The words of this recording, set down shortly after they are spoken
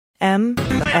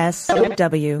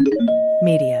MSW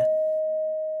Media.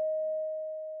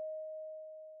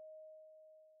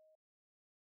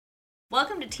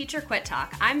 Welcome to Teacher Quit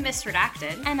Talk. I'm Miss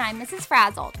Redacted. And I'm Mrs.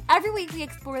 Frazzled. Every week we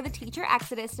explore the teacher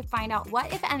exodus to find out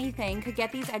what, if anything, could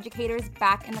get these educators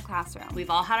back in the classroom. We've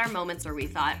all had our moments where we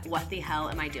thought, what the hell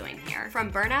am I doing here? From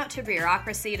burnout to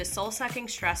bureaucracy to soul-sucking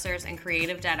stressors and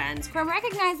creative dead ends. From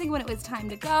recognizing when it was time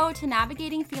to go to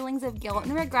navigating feelings of guilt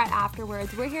and regret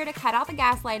afterwards, we're here to cut out the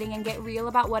gaslighting and get real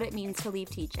about what it means to leave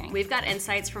teaching. We've got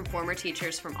insights from former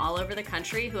teachers from all over the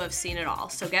country who have seen it all.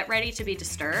 So get ready to be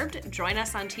disturbed. Join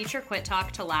us on Teacher Quit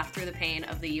Talk to laugh through the pain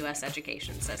of the U.S.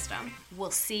 education system. We'll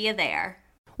see you there.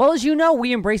 Well, as you know,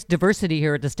 we embrace diversity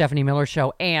here at the Stephanie Miller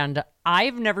Show, and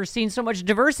I've never seen so much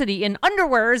diversity in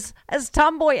underwears as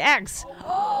Tomboy X.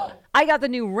 I got the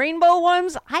new rainbow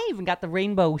ones. I even got the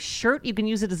rainbow shirt. You can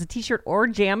use it as a t-shirt or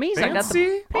jammies. Fancy? I got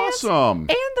the pants Awesome.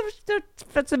 and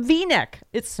that's a V-neck.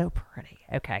 It's so pretty.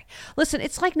 Okay. Listen,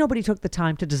 it's like nobody took the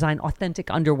time to design authentic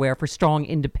underwear for strong,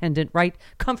 independent, right?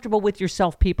 Comfortable with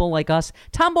yourself people like us.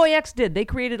 Tomboy X did. They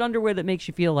created underwear that makes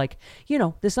you feel like, you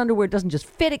know, this underwear doesn't just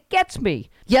fit, it gets me.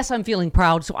 Yes, I'm feeling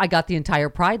proud, so I got the entire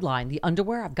Pride line. The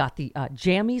underwear, I've got the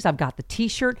jammies, I've got the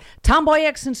t-shirt. Tomboy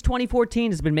X since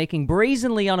 2014 has been making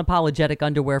brazenly unapologetic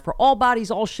underwear for all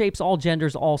bodies, all shapes, all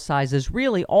genders, all sizes.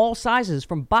 Really, all sizes,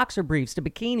 from boxer briefs to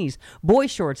bikinis, boy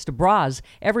shorts to bras.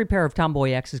 Every pair of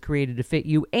Tomboy X is created to fit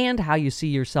you and how you see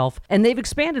yourself. And they've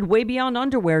expanded way beyond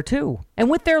underwear, too. And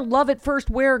with their love at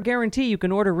first wear guarantee, you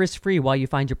can order risk-free while you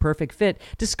find your perfect fit.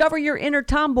 Discover your inner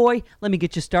tomboy. Let me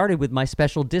get you started with my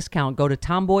special discount. Go to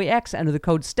Tomboy X, enter the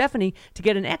code Stephanie to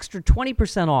get an extra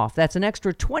 20% off. That's an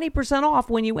extra 20%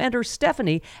 off when you enter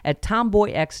Stephanie at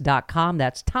tomboyx.com.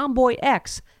 That's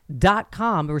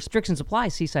tomboyx.com. Restrictions apply.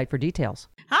 See site for details.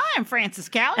 Hi, I'm Frances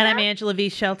Callier. And I'm Angela V.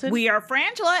 Shelton. We are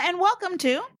Frangela, and welcome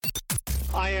to...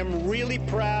 I am really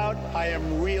proud. I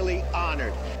am really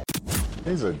honored.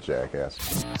 He's a jackass.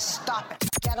 Stop it.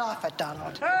 Get off it,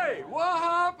 Donald. Hey, what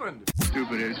happened?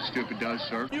 Stupid is, stupid does,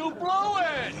 sir. You blew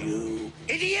it! You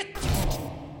idiot!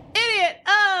 Idiot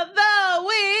of the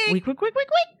Week. Week.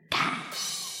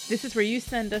 This is where you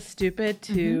send us stupid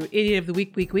to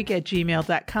idiotoftheweek at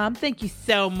gmail.com. Thank you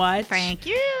so much. Thank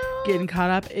you. Getting caught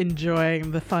up,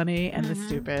 enjoying the funny and the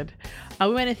stupid.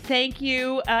 We want to thank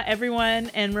you,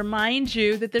 everyone, and remind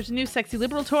you that there's a new Sexy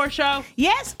Liberal Tour show.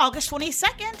 Yes, August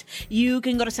 22nd. You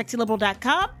can go to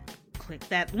sexyliberal.com, click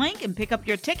that link, and pick up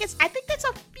your tickets. I think there's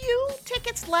a few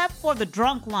tickets left for the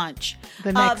drunk lunch.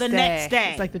 The next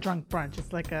day. It's like the drunk brunch.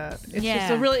 It's like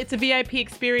it's a VIP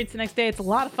experience the next day. It's a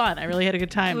lot of fun. I really had a good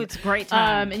time. It's a great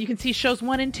time. And you can see shows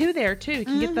 1 and 2 there too. You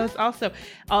can get those also.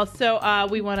 Also,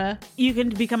 you can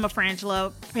become a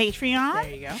Frangela Patreon.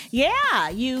 There you go. Yeah,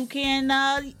 you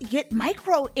can get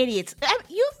micro idiots.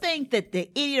 You think that the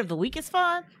idiot of the week is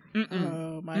fun?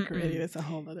 Oh, micro idiot is a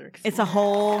whole other experience. It's a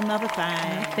whole nother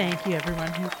thing. Thank you, everyone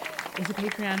who is a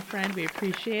Patreon friend. We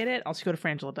appreciate it. Also, go to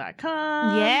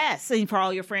frangela.com. Yes, and for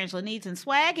all your Frangela needs and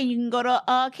swag. And you can go to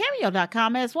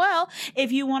Cameo.com as well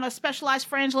if you want a specialized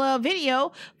Frangela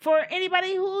video for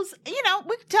anybody who's, we can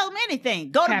tell them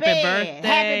anything. Go to Happy bed. birthday.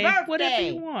 Happy birthday. Whatever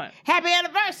you want. Happy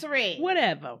anniversary.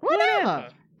 Whatever.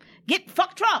 Get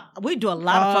fuck Trump. We do a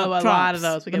lot of fuck Trumps. A lot of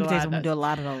those. We do a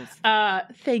lot of those.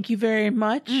 Thank you very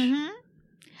much.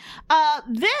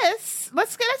 Let's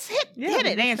hit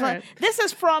it, Angela. This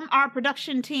is from our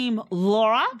production team,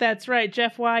 Laura. That's right.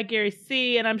 Jeff Y, Gary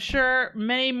C, and I'm sure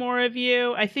many more of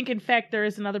you. I think, in fact, there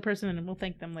is another person, and we'll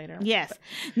thank them later. Yes.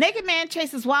 Naked man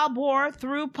chases wild boar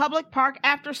through public park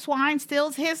after swine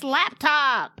steals his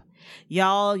laptop.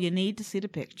 Y'all, you need to see the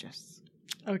pictures.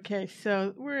 Okay,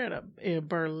 so we're in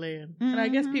Berlin, and I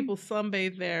guess people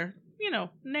sunbathe there,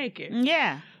 naked.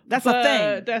 Yeah, that's a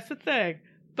thing. That's a thing.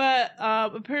 But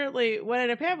apparently what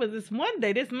ended up happening was this one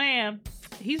day, this man,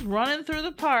 he's running through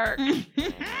the park,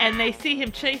 and they see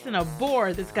him chasing a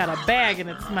boar that's got a bag in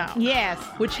its mouth. Yes.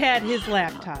 Which had his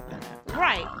laptop in it.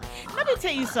 Right. Let me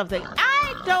tell you something.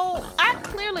 I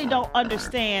clearly don't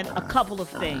understand a couple of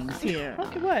things here.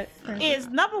 Okay, what? Is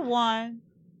number one,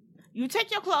 you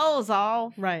take your clothes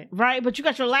off. Right. But you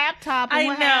got your laptop and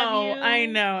I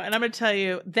know. And I'm going to tell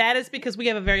you, that is because we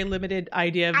have a very limited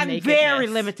idea of nakedness. Very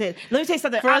limited. Let me tell you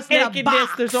something. For us, nakedness,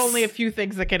 there's only a few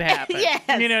things that can happen. Yes.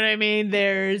 You know what I mean?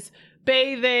 There's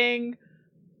bathing,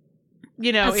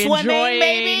 swimming, enjoying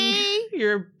maybe?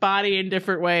 your body in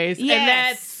different ways. Yes. And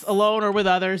that's alone or with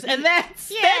others. And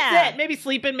that's it. Maybe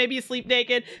sleeping, maybe you sleep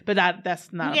naked, but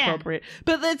that's not appropriate.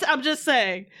 But I'm just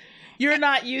saying. You're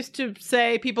not used to,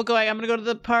 say, people going, I'm going to go to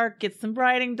the park, get some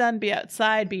writing done, be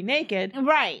outside, be naked.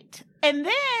 Right. And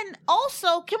then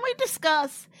also, can we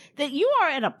discuss that you are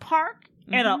in a park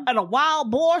and a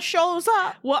wild boar shows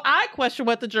up. Well, I question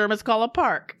what the Germans call a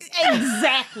park.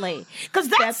 Exactly. Because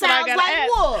that sounds like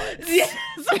woods. Yes,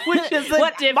 which is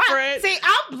different. See,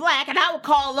 I'm black and I would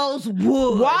call those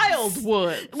woods. Wild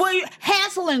woods. Well,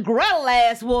 Hansel and Gretel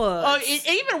ass woods. Oh,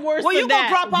 even worse well, than that. Well, you gonna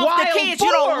drop off the kids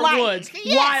you don't like. Woods.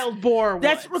 Yes. Wild boar woods.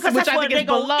 That's because which that's I think is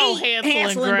below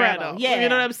Hansel and Gretel. Yeah. You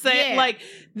know what I'm saying? Yeah. Like,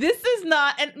 this is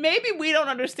not, and maybe we don't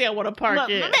understand what a park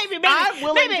is. Maybe, I'm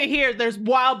willing to hear there's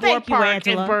Wild Boar Park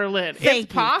in Berlin.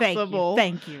 It's possible.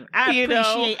 Thank you.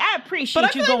 I appreciate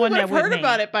but you I going there with me. But I would have heard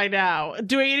about it by now.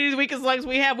 Doing it as week as long as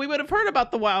we have, we would have heard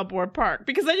about the Wild Boar Park.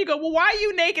 Because then you go, well, why are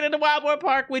you naked in the Wild Boar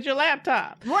Park with your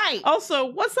laptop? Right. Also,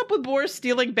 what's up with boars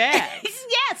stealing bags?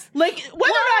 Yes. Like,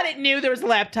 whether or not it knew there was a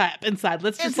laptop inside.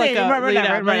 Let's just whatever.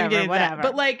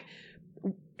 But like,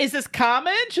 is this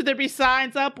common? Should there be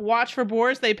signs up? Watch for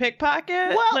boars. They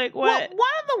pickpocket. Well, like what? Well,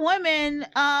 one of the women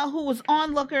who was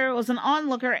an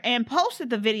onlooker and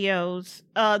posted the videos,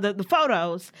 the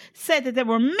photos, said that there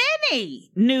were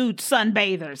many nude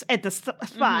sunbathers at the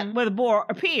spot where the boar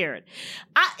appeared.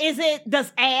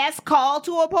 Does ass call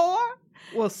to a boar?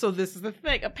 Well, so this is the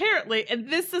thing. Apparently, and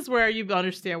this is where you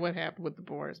understand what happened with the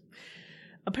boars.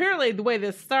 Apparently, the way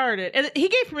this started, and he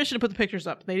gave permission to put the pictures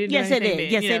up. They didn't do anything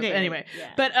mean. Yes, they did. Anyway, yeah.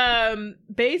 But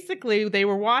basically, they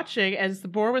were watching as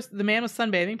the man was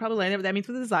sunbathing, probably laying there. That means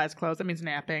with his eyes closed. That means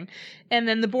napping. And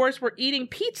then the boars were eating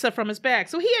pizza from his bag.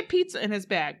 So he had pizza in his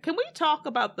bag. Can we talk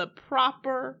about the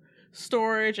proper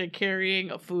storage and carrying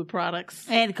of food products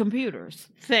and computers?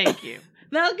 Thank you.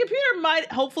 Now, the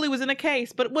computer hopefully was in a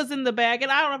case, but it was in the bag, and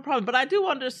I don't have a problem. But I do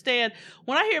understand,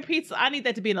 when I hear pizza, I need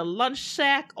that to be in a lunch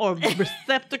sack or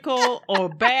receptacle or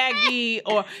baggie,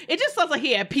 or it just sounds like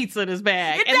he had pizza in his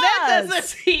bag. That doesn't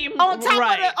seem on top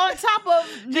right. On top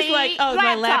of just like, laptop.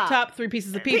 My laptop, 3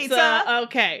 pieces of pizza.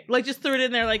 Okay. Like, just threw it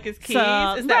in there like his keys. Is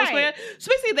that what's going on? So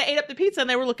basically, they ate up the pizza, and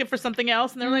they were looking for something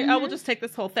else, and they were like, oh, we'll just take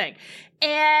this whole thing.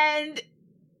 And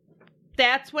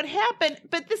that's what happened.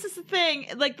 But this is the thing.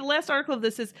 Like, the last article of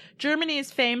this is, Germany is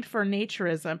famed for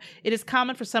naturism. It is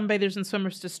common for sunbathers and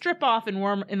swimmers to strip off in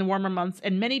the warmer months,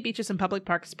 and many beaches and public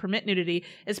parks permit nudity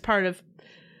as part of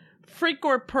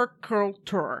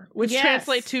Freikörperkultur, which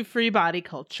translates to free body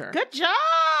culture. Good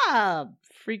job.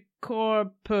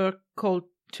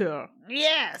 Freikörperkultur.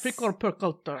 Yes.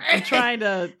 Freikörperkultur. I'm trying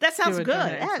to. That sounds good.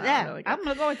 Yeah, really good. I'm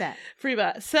going to go with that. Free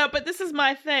body. So, but this is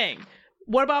my thing.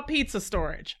 What about pizza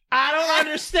storage? I don't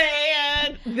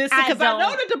understand this because I know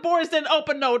that the boys didn't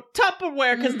open no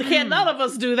Tupperware because none of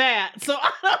us do that. So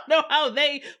I don't know how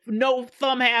they, no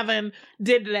thumb having,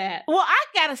 did that. Well, I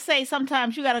gotta say,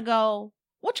 sometimes you gotta go.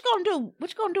 What you gonna do?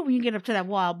 What you gonna do when you get up to that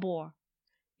wild boar?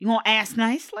 You gonna ask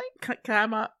nicely? Can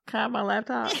I have my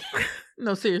laptop?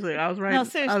 No, seriously, I was writing. No,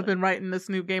 seriously. I've been writing this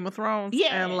new Game of Thrones.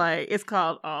 Yeah, and like it's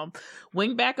called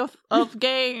Wingback of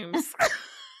Games.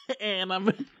 And I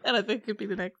think it could be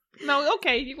the next. No,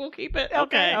 okay, you will keep it.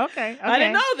 Okay. I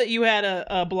didn't know that you had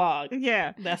a blog.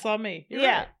 Yeah, that's on me. You're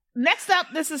yeah. Right. Next up,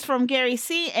 this is from Gary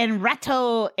C. and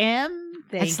Rato M.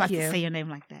 Thank I just like you. to say your name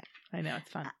like that. I know, it's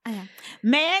fun.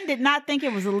 Man did not think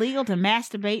it was illegal to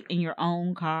masturbate in your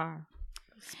own car.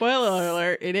 Spoiler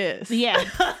alert, it is. Yeah.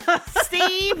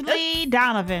 Steve Lee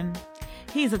Donovan.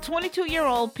 He's a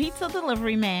 22-year-old pizza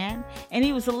delivery man, and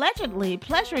he was allegedly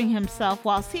pleasuring himself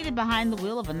while seated behind the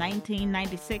wheel of a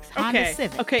 1996 Honda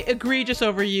Civic. Okay, egregious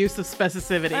overuse of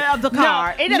specificity. Of the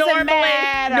car. No, it doesn't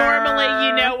matter. Normally,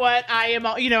 you know what? I'm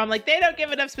like, they don't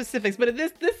give enough specifics, but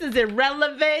this is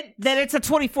irrelevant. That it's a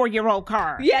 24-year-old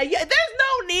car. Yeah, there's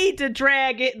no need to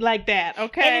drag it like that,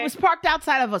 okay? And it was parked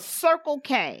outside of a Circle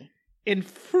K. In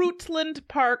Fruitland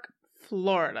Park,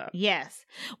 Florida. Yes.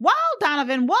 While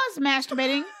Donovan was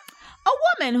masturbating, a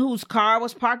woman whose car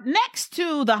was parked next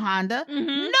to the Honda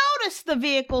noticed the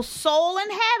vehicle's sole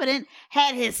inhabitant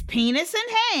had his penis in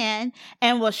hand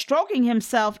and was stroking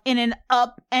himself in an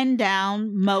up and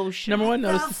down motion. Number one,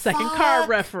 notice the second car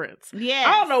reference. Yeah.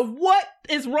 I don't know what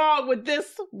is wrong with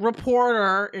this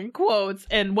reporter, in quotes,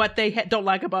 and what they don't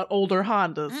like about older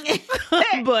Hondas.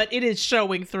 But it is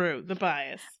showing through the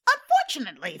bias.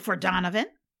 Unfortunately for Donovan,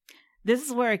 this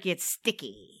is where it gets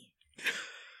sticky.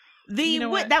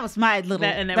 That was my little.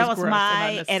 That was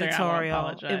my editorial.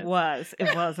 It was.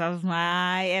 That was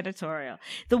my editorial.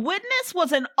 The witness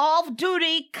was an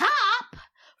off-duty cop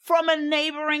from a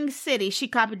neighboring city. She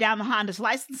copied down the Honda's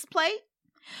license plate,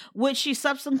 which she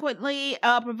subsequently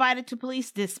provided to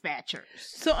police dispatchers.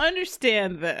 So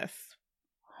understand this.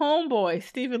 homeboy,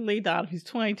 Stephen Lee Donovan, he's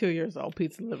 22 years old,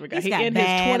 pizza delivery guy. He in his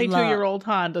 22-year-old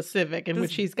Honda Civic, in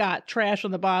which he's got trash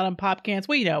on the bottom, pop cans.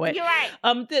 We know it. You're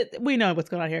right. We know what's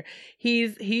going on here.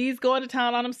 He's going to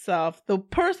town on himself. The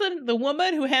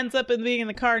woman who ends up being in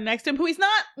the car next to him, who he's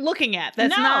not looking at.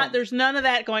 There's none of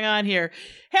that going on here.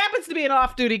 Happens to be an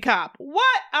off-duty cop.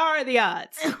 What are the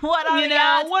odds? What are the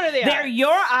odds? What are the odds? They're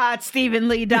your odds, Stephen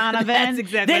Lee Donovan. That's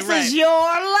exactly right. This is your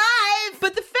life.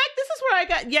 But the fact, this is where I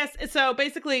got, yes, so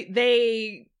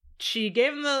basically she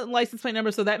gave him the license plate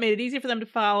number, so that made it easy for them to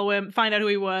follow him, find out who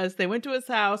he was. They went to his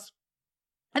house.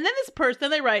 And then this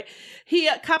person, they write,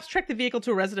 cops tracked the vehicle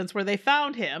to a residence where they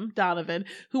found him, Donovan,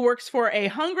 who works for a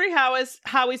Hungry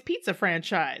Howie's Pizza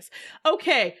franchise.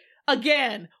 Okay,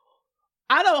 again,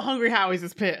 I know Hungry Howie's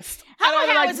is pissed.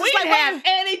 Hungry Howie's we didn't have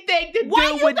anything to do with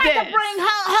this. Why you got to bring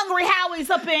Hungry Howie's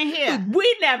up in here? We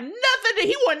didn't have nothing to,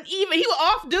 he was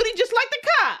off duty just like the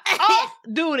cop. Off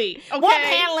duty. Okay. What,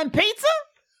 handling pizza?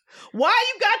 Why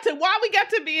we got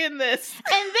to be in this?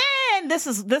 And then this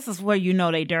is where you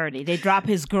know they dirty. They drop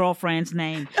his girlfriend's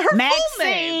name. Her Maxine full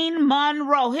name.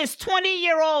 Monroe, his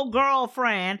 20-year-old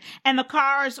girlfriend, and the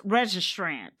car's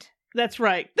registrant. That's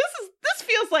right. This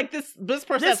feels like this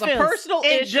person has a personal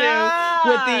issue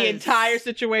with the entire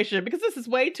situation, because this is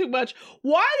way too much.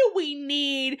 Why do we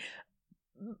need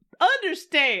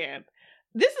understand?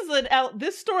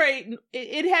 This story.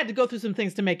 It had to go through some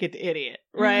things to make it the idiot,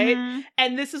 right? Mm-hmm.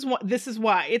 And this is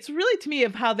why it's really, to me,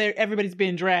 of how everybody's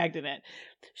being dragged in it.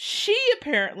 She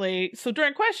apparently, so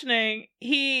during questioning,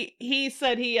 he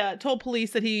said he told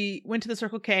police that he went to the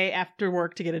Circle K after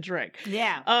work to get a drink.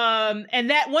 Yeah. And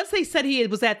that once they said he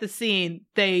was at the scene,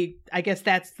 I guess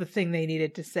that's the thing they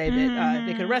needed to say, that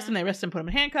they could arrest him. They arrested him, put him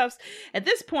in handcuffs. At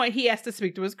this point, he has to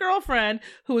speak to his girlfriend,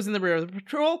 who was in the rear of the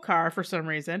patrol car for some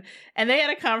reason. And they had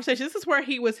a conversation. This is where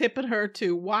he was hipping her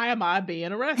to, why am I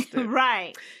being arrested?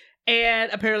 Right.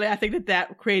 And apparently, I think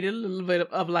that created a little bit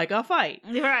of like a fight.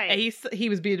 Right. And he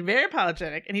was being very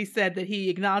apologetic, and he said that he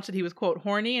acknowledged that he was, quote,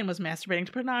 horny and was masturbating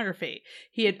to pornography.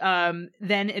 He had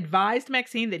then advised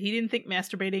Maxine that he didn't think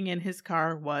masturbating in his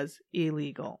car was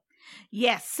illegal.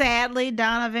 Yes, sadly,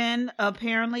 Donovan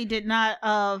apparently did not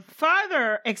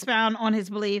further expound on his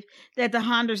belief that the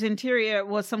Honda's interior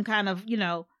was some kind of,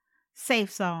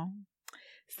 safe zone.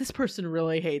 This person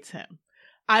really hates him.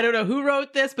 I don't know who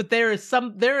wrote this, but there is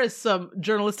some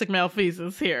journalistic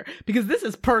malfeasance here, because this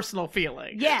is personal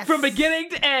feeling. Yes. From beginning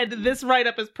to end, this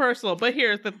write-up is personal. But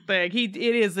here's the thing. It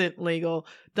isn't legal,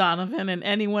 Donovan, and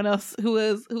anyone else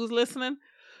who's listening.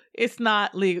 It's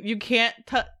not legal. You can't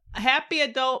happy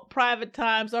adult private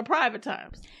times are private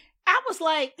times. I was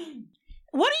like,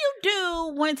 what do you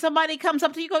do when somebody comes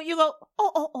up to you, you go,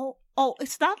 oh,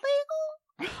 it's not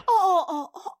legal? Oh,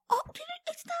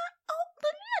 it's not. Oh,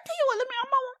 let me tell you what. I'm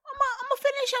gonna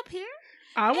finish up here.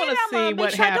 I want to see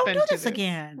what happened to this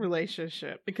again.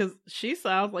 Relationship, because she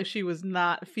sounds like she was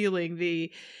not feeling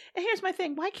the. And here's my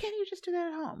thing: why can't you just do that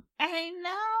at home? I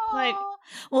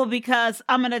know. Because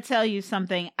I'm gonna tell you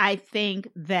something. I think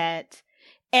that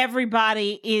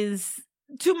everybody is.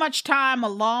 Too much time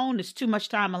alone is too much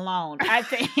time alone. I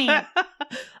think.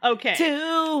 Okay.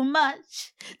 Too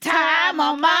much time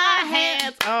on my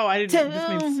hands. Oh, I didn't. This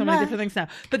means so many different things now.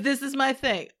 But this is my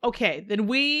thing. Okay, then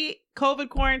COVID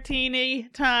quarantine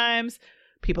times.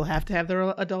 People have to have their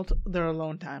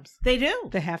alone times. They do.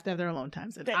 They have to have their alone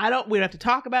times. And we don't have to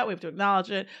talk about it. We have to acknowledge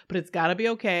it. But it's got to be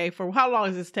okay. For how long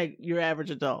does this take your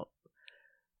average adult?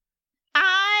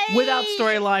 Without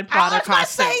storyline, product, costume. I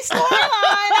was going to say storyline.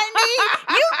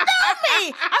 You know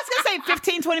me. I was going to say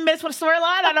 15, 20 minutes for the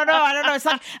storyline. I don't know. It's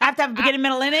like I have to have a beginning,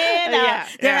 middle, and end.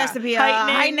 There has to be a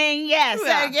heightening. Yes.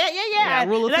 Yeah.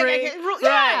 Rule of three. A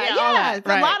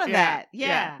lot of that.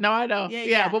 Yeah. No, I know.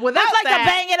 Yeah. But without I'd like to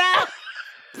bang it out.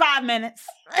 5 minutes.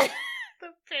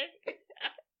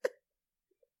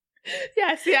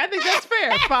 Yeah, see, I think that's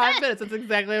fair. 5 minutes. That's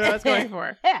exactly what I was going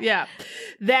for. Yeah.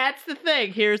 That's the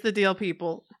thing. Here's the deal,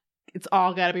 people. It's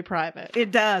all got to be private.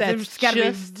 It does. It's got to be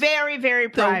very, very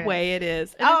private. The way it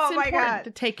is. And it's important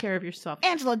to take care of yourself.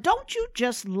 Angela, don't you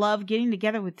just love getting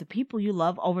together with the people you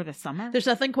love over the summer? There's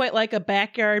nothing quite like a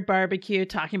backyard barbecue,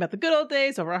 talking about the good old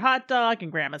days over a hot dog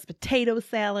and grandma's potato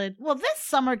salad. Well, this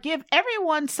summer, give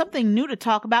everyone something new to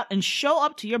talk about and show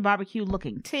up to your barbecue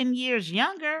looking 10 years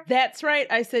younger. That's right.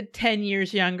 I said 10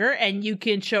 years younger, and you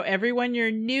can show everyone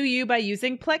your new you by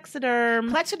using Plexiderm.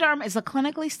 Plexiderm is a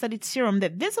clinically studied serum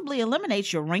that visibly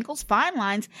eliminates your wrinkles, fine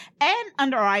lines, and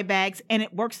under-eye bags, and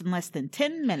it works in less than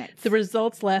 10 minutes. The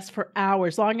results last for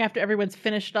hours, long after everyone's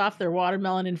finished off their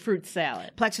watermelon and fruit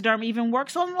salad. Plexiderm even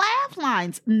works on laugh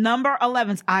lines, number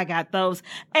 11s, I got those,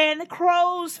 and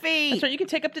crow's feet. That's right. You can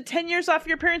take up to 10 years off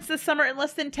your appearance this summer in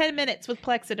less than 10 minutes with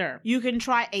Plexiderm. You can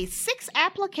try a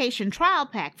 6-application trial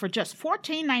pack for just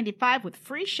 $14.95 with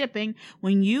free shipping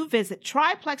when you visit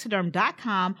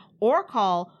tryplexiderm.com or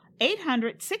call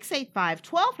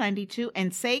 800-685-1292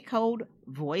 and say code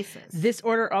VOICES. This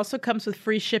order also comes with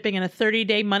free shipping and a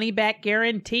 30-day money-back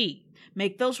guarantee.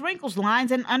 Make those wrinkles,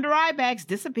 lines, and under-eye bags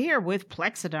disappear with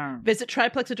Plexiderm. Visit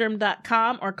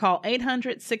tryplexiderm.com or call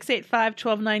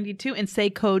 800-685-1292 and say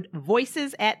code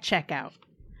VOICES at checkout.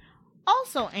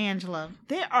 Also, Angela,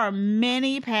 there are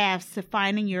many paths to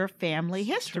finding your family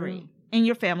history and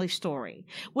your family story.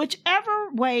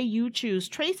 Whichever way you choose,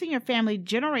 tracing your family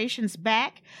generations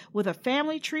back with a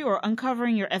family tree or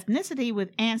uncovering your ethnicity with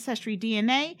Ancestry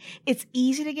DNA, it's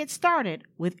easy to get started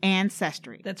with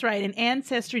Ancestry. That's right. An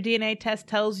Ancestry DNA test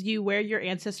tells you where your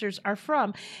ancestors are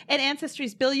from. And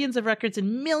Ancestry's billions of records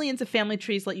and millions of family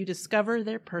trees let you discover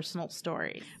their personal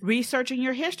stories. Researching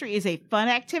your history is a fun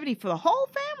activity for the whole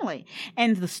family.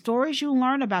 And the stories you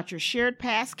learn about your shared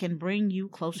past can bring you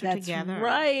closer together. That's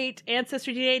right.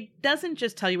 Ancestry DNA doesn't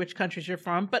just tell you which countries you're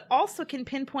from, but also can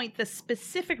pinpoint the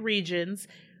specific regions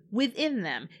within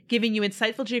them, giving you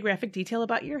insightful geographic detail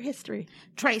about your history.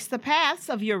 Trace the paths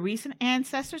of your recent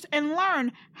ancestors and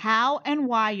learn how and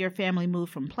why your family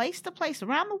moved from place to place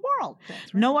around the world.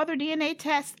 That's right. No other DNA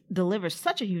test delivers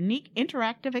such a unique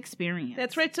interactive experience.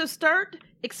 That's right. So start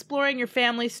exploring your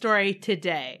family story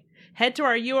today. Head to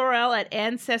our URL at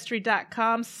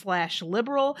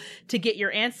ancestry.com/liberal to get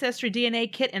your Ancestry DNA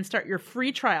kit and start your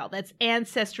free trial. That's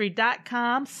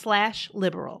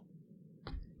ancestry.com/liberal.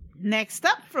 Next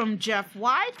up from Jeff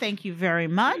Y. Thank you very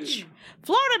much.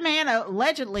 Florida man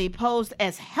allegedly posed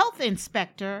as health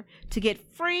inspector to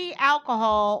get free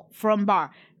alcohol from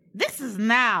bar. This is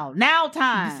now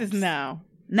time. This is now.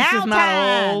 Now This is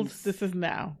not old. This is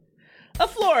now. A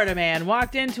Florida man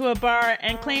walked into a bar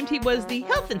and claimed he was the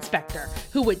health inspector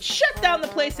who would shut down the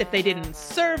place if they didn't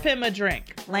serve him a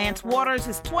drink. Lance Waters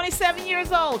is 27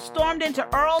 years old, stormed into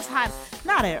Earl's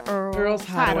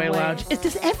Hideaway Lounge.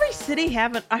 Does every city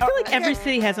have an... I feel like every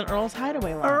city has an Earl's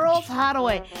Hideaway Lounge. Earl's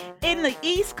Hideaway. In the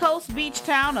East Coast beach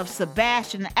town of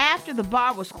Sebastian after the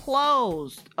bar was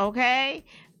closed, okay?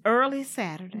 Early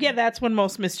Saturday. Yeah, that's when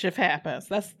most mischief happens.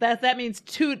 That means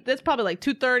that's probably like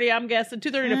 2:30, I'm guessing,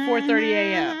 2:30 to 4:30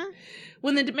 a.m.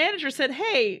 When the manager said,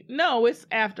 hey, no, it's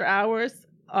after hours,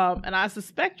 and I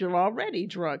suspect you're already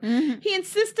drunk. He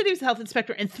insisted he was a health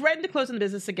inspector and threatened to close the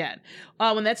business again.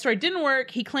 When that story didn't work,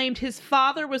 he claimed his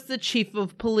father was the chief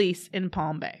of police in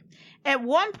Palm Bay. At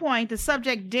one point, the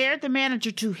subject dared the manager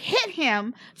to hit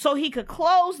him so he could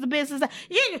close the business.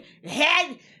 You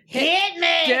had... Hit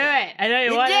me! Do it! I know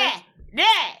you want it.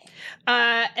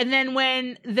 Yeah. And then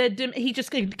when he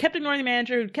just kept ignoring the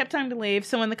manager, who kept telling him to leave.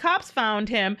 So when the cops found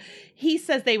him, he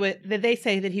says they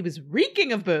say that he was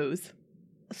reeking of booze,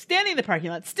 standing in the parking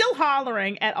lot, still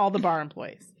hollering at all the bar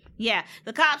employees. Yeah,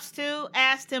 the cops too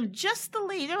asked him just to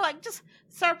leave. They're like,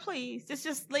 sir, please,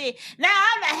 just leave. Now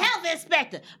I'm the health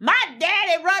inspector. My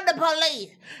daddy run the police.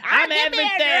 I'm everything.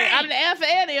 I'm the Alpha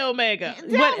and the Omega.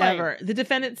 Totally. Whatever. The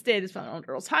defendant stayed his on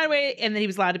Earl's Hideaway, and then he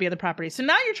was allowed to be on the property. So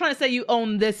now you're trying to say you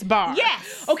own this bar.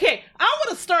 Yes. Okay, I would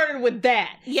have started with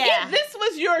that. Yeah. If this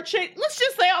was your chick, let's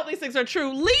just say all these things are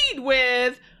true. Lead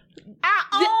with,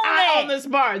 I own this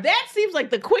bar. That seems like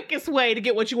the quickest way to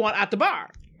get what you want out the bar.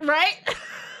 Right?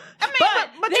 I mean,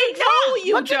 but they know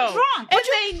you don't. You're drunk. And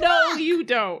they know you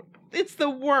don't. It's the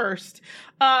worst.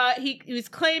 He was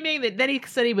claiming that then he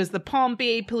said he was the Palm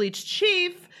Bay police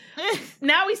chief.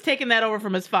 Now he's taken that over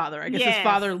from his father. I guess his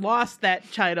father lost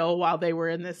that title while they were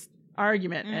in this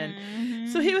argument. And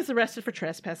so he was arrested for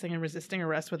trespassing and resisting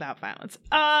arrest without violence.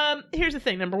 Here's the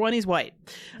thing. Number one, he's white.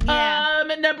 Yeah.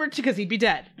 Number two, because he'd be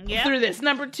dead through this.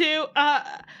 Number two,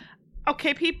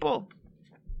 okay, people.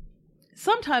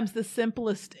 Sometimes the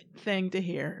simplest thing to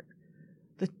hear,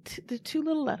 the two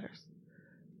little letters,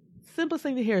 simplest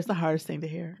thing to hear is the hardest thing to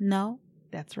hear. No.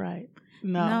 That's right.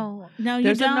 No, you don't.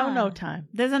 There's a no time.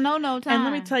 There's a no time. And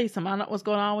let me tell you something. I don't know what's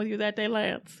going on with you that day,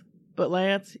 Lance. But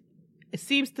Lance, it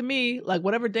seems to me like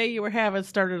whatever day you were having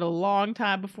started a long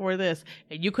time before this.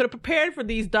 And you could have prepared for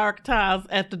these dark times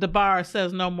after the bar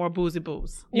says no more boozy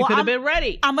booze. You could have been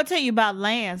ready. I'm going to tell you about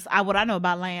Lance. What I know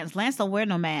about Lance. Lance don't wear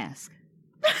no mask.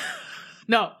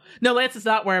 No, Lance does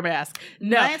not wear a mask.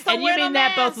 No, and you mean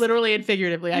that both literally and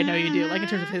figuratively. I know you do, like in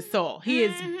terms of his soul. He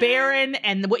is barren,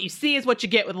 and what you see is what you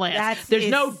get with Lance. There's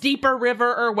no deeper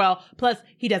river or well. Plus,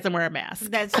 he doesn't wear a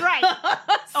mask. That's right.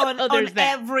 on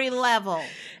every level.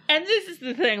 And this is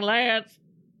the thing, Lance.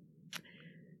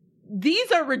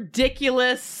 These are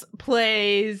ridiculous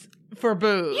plays for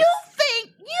booze.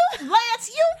 Lance,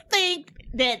 you think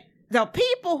that the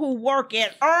people who work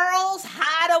at Earl's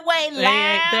Hideaway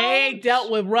Lounge, they ain't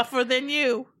dealt with rougher than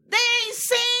you. They ain't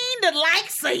seen the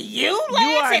likes of you,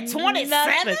 Lance, at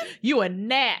 27. You a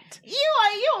gnat. You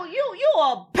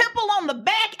a pimple on the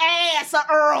back ass of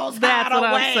Earl's Hideaway. That's what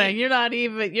I'm saying. You're not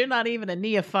even a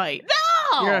neophyte.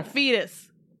 No, you're a fetus,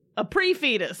 a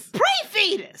pre-fetus.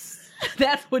 Pre-fetus.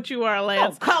 That's what you are,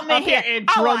 Lance. Oh, come in here and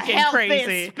drunk and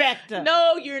crazy. Inspector.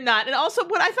 No, you're not. And also,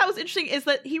 what I thought was interesting is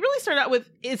that he really started out with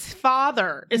his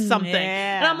father is something,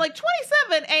 and I'm like,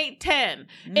 27 ain't 10.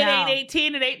 No. It ain't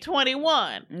 18. It ain't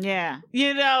 21. Yeah,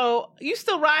 you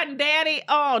still riding daddy?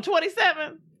 Oh,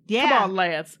 27. Yeah, come on,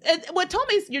 Lance. And what told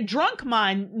me is your drunk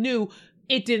mind knew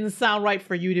it didn't sound right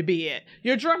for you to be it.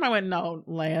 Your drunk mind went, no,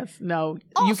 Lance, no,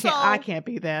 also, you can't. I can't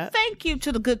be that. Thank you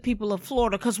to the good people of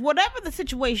Florida, because whatever the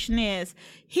situation is,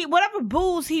 whatever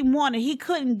booze he wanted, he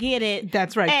couldn't get it.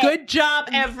 That's right. Good job,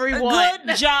 everyone.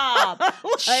 Good job.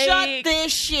 Shut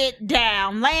this shit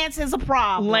down. Lance has a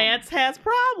problem. Lance has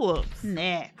problems.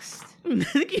 Next.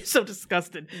 You're so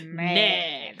disgusted.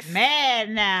 Next. Mad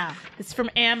now. It's from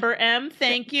Amber M.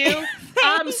 Thank you.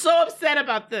 I'm so upset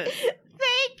about this.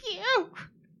 Thank you.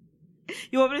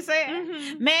 You want me to say it?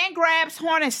 Mm-hmm. Man grabs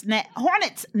hornet's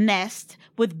nest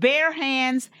with bare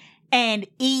hands and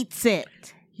eats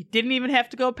it. You didn't even have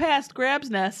to go past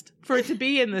Grab's nest for it to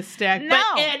be in the stack. No.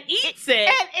 And eats it.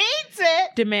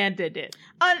 Demanded it.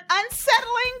 An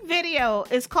unsettling video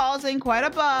is causing quite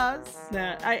a buzz.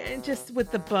 No, just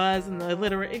with the buzz and the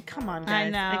alliteration. Come on, guys. I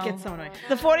know. It gets so annoying.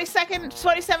 The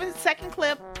 27-second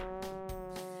clip.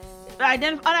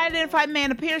 Unidentified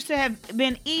man appears to have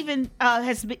been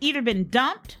has either been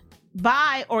dumped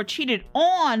by or cheated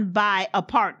on by a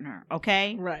partner.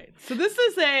 Okay, right. So this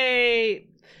is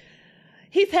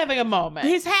he's having a moment.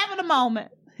 He's having a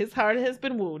moment. His heart has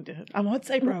been wounded. I won't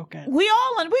say broken.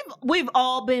 We've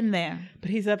all been there.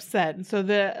 But he's upset, and so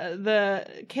the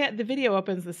video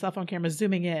opens. The cell phone camera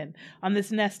zooming in on this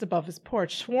nest above his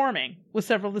porch, swarming with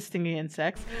several stinging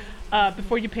insects.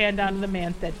 Before you pan down to the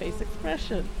man's dead face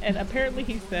expression, and apparently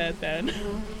he said, "Then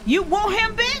you want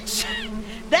him, bitch?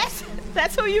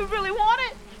 That's who you really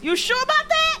wanted? You sure about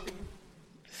that?"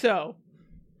 So,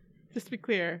 just to be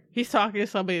clear, he's talking to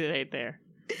somebody that ain't there.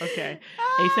 Okay.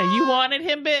 And he said, "You wanted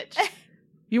him, bitch?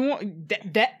 You want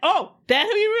that? Oh, that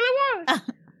who you really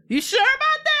wanted? You sure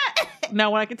about that?"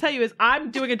 Now, what I can tell you is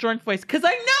I'm doing a drunk voice because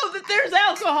I know that there's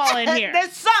alcohol in here.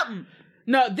 There's something.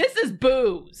 No, this is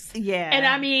booze. Yeah. And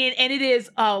I mean, and it is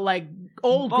like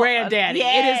old granddaddy.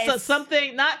 Yes. It is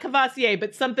something, not Cavassier,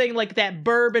 but something like that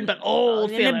bourbon, but old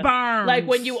feeling. It burns. Like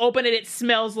when you open it, it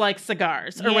smells like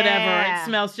cigars or whatever. It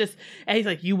smells just, and he's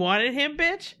like, "You wanted him,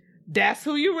 bitch? That's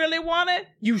who you really wanted?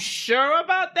 You sure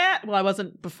about that?" Well, I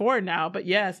wasn't before now, but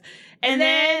yes. And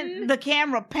then the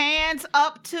camera pans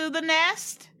up to the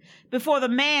nest before the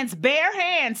man's bare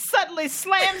hand suddenly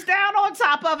slams down on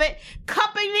top of it,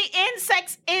 cupping the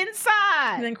insects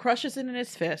inside. And then crushes it in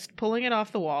his fist, pulling it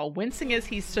off the wall, wincing as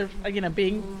he's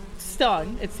being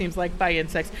stung, it seems like, by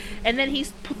insects. And then he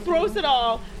throws it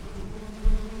all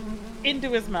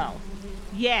into his mouth.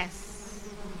 Yes.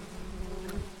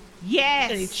 Yes.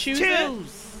 And he chews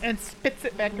it and spits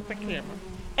it back at the camera.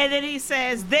 And then he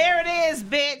says, "There it is,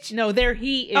 bitch." No, there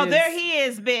he is. Oh, there he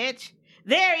is, bitch.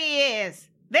 There he is.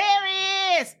 There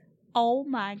he is. Oh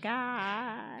my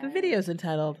God. The video's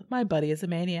entitled, "My Buddy is a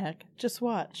Maniac." Just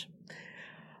watch.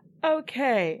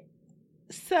 Okay.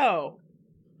 So,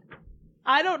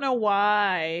 I don't know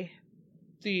why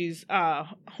these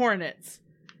hornets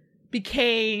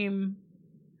became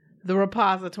the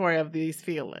repository of these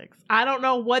feelings. I don't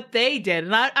know what they did,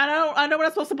 and I know we're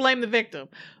not supposed to blame the victim.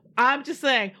 I'm just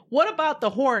saying, what about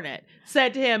the hornet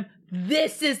said to him,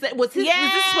 "This is that was his was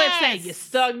this way of saying, you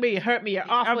stung me, you hurt me, you're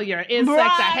awful, you're an insect,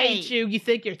 I hate you, you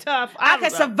think you're tough. I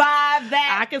can survive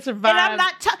that. I can survive. And I'm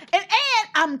not tough. And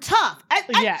I'm tough."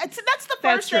 That's the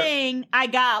first thing I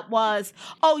got was,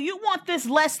 "Oh, you want this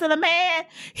less than a man?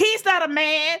 He's not a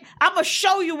man. I'm going to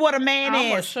show you what a man is. I'm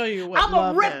going to show you what I'm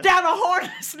going to rip down a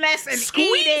hornet's nest and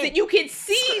squeeze it. You can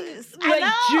see juices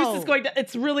going down.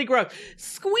 It's really gross.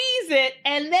 Squeeze it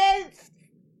and then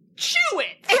chew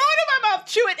it. Throw it in my mouth,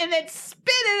 chew it, and then spit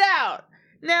it out."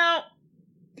 Now,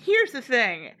 here's the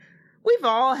thing. We've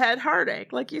all had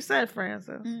heartache, like you said,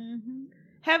 Frances. Mm-hmm.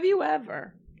 Have you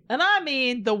ever, And I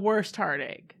mean the worst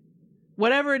heartache.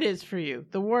 Whatever it is for you,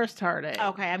 the worst heartache.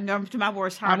 Okay, I'm going to my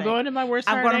worst heartache. I'm going to my worst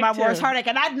heartache. I'm going to my worst heartache.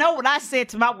 And I know what I said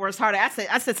to my worst heartache.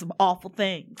 I said some awful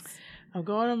things. I'm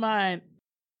going to mine.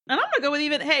 And I'm going to go with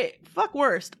even, hey, fuck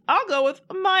worst. I'll go with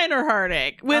a minor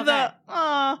heartache. With a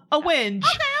whinge.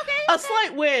 Okay. A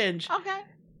slight whinge. Okay.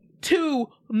 2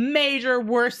 major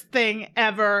worst thing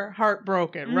ever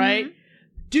heartbroken, right?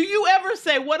 Do you ever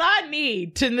say what I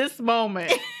need in this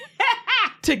moment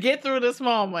to get through this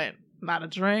moment? Not a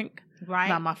drink. Right.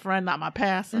 Not my friend, not my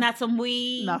pastor. Not some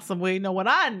weed. Not some weed. No, what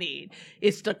I need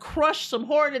is to crush some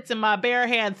hornets in my bare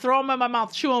hand, throw them in my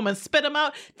mouth, chew them, and spit them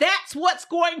out. That's what's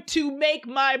going to make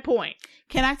my point.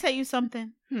 Can I tell you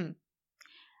something?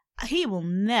 He will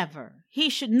never,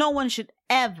 no one should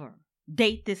ever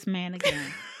date this man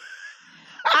again.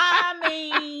 I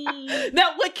mean,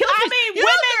 now what kills me?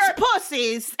 Women's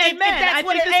pussies. Amen. I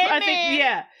think,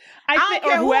 yeah. I think,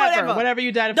 or whatever you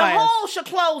identify. The hole should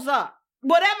close up.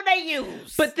 Whatever they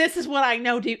use. But this is what I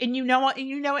know deep, and you know what, and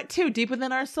you know it too, deep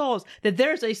within our souls, that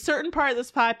there's a certain part of this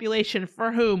population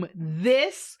for whom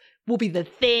this will be the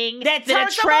thing that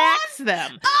attracts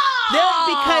them.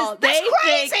 Because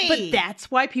they think, but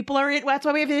that's why people are in, that's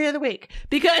why we have the other week.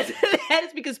 Because that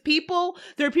is because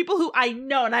there are people who I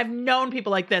know, and I've known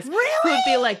people like this, who would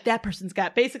be like, that person's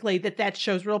got, basically, that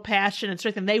shows real passion and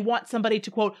strength, and they want somebody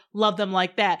to, quote, love them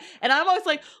like that. And I'm always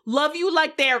like, love you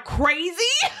like they're crazy?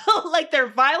 Like they're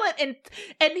violent? And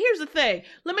here's the thing.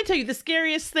 Let me tell you, the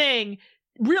scariest thing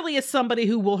really is somebody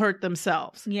who will hurt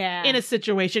themselves in a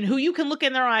situation, who you can look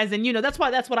in their eyes and, that's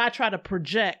what I try to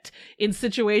project in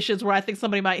situations where I think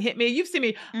somebody might hit me. You've seen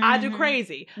me, I do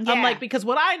crazy. Yeah. I'm like, because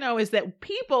what I know is that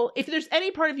people, if there's any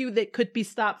part of you that could be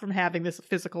stopped from having this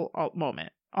physical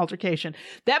altercation,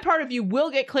 that part of you will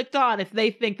get clicked on if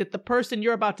they think that the person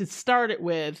you're about to start it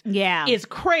with is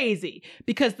crazy,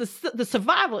 because the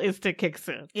survival instinct kicks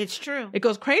in. It's true. It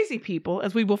goes crazy, people,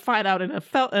 as we will find out in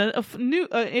a new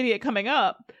idiot coming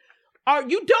up.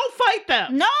 You don't fight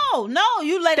them. No,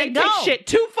 you let it go. They take shit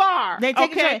too far. They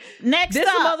take it. Next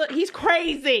up, he's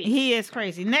crazy. He is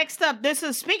crazy. Next up,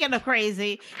 speaking of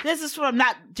crazy, this is from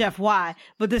not Jeff Y,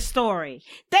 but this story.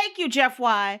 Thank you, Jeff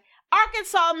Y.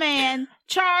 Arkansas man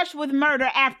charged with murder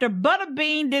after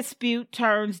butterbean dispute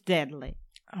turns deadly.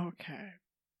 Okay.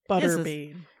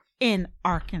 Butterbean. In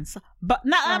Arkansas. But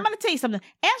now I'm going to tell you something.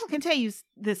 Angela can tell you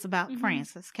this about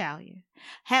Francis Callier.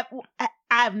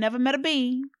 I've never met a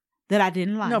bean that I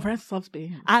didn't like. No, Francis loves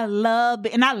beans. I love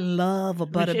a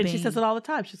butter bean. She says it all the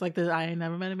time. She's like, I ain't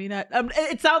never met a bean.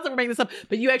 It sounds like we're making this up,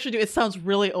 but you actually do. It sounds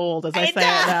really old as I say it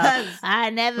now. I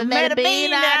never met a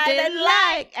bean I didn't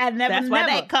like. That's why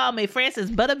they call me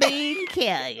Francis Butterbean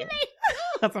Callier.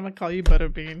 That's what I'm going to call you,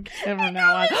 Butterbean. From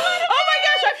now on. Oh my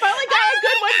gosh, I finally got a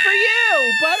good one for you.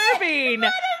 Butterbean.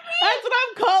 That's what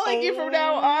I'm calling you from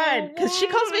now on. Because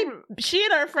she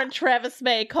and our friend Travis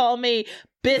May call me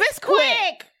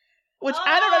Bisquick. Which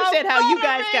I don't understand how you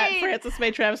guys got Francis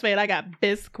May, Travis May, and I got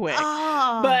Bisquick.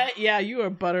 But yeah, you are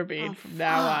Butterbean from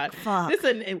now on. This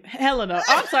is Helena.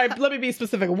 I'm sorry, let me be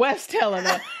specific. West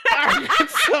Helena,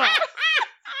 Arkansas.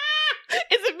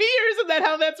 Is it me or isn't that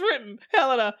how that's written?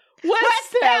 Helena.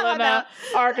 West Helena,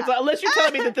 Arkansas. Unless you're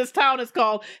telling me that this town is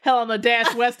called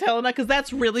Helena-West Helena, because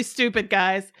that's really stupid,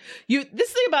 guys.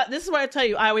 This is what I tell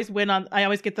you. I always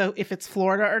get the if it's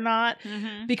Florida or not,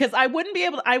 because I wouldn't be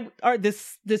able to.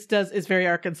 This is very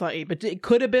Arkansas-y, but it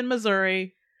could have been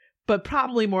Missouri, but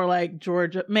probably more like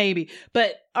Georgia, maybe.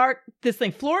 But this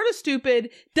thing, Florida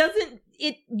stupid,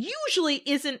 it usually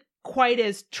isn't quite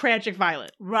as tragic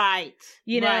violent. Right.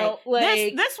 You know,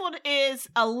 like this one is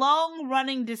a long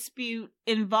running dispute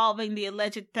involving the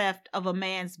alleged theft of a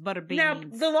man's butter beans. Now,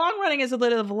 the long running is a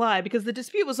little of a lie because the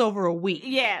dispute was over a week.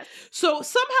 Yes. So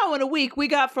somehow in a week we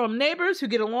got from neighbors who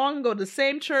get along, go to the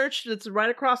same church that's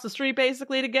right across the street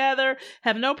basically together,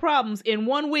 have no problems in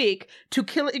 1 week, to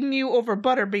killing you over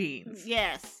butter beans.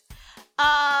 Yes.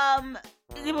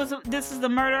 This is the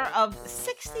murder of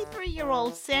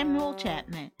 63-year-old Samuel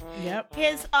Chapman. Yep.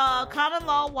 His common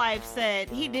law wife said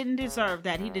he didn't deserve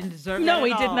that. He didn't deserve that. No,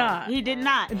 he did not. He did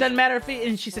not. It doesn't matter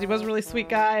and she said he was a really sweet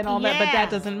guy and all that, but that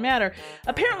doesn't matter.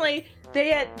 Apparently,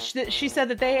 she said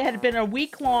that they had been a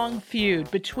week-long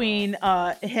feud between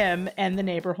him and the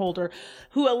neighbor Holder,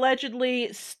 who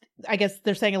allegedly, I guess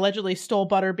they're saying allegedly, stole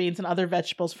butter beans and other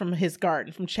vegetables from his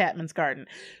garden, from Chapman's garden,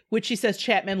 which she says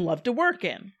Chapman loved to work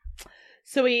in.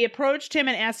 So he approached him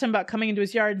and asked him about coming into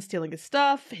his yard and stealing his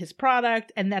stuff, his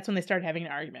product, and that's when they started having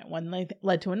an argument. One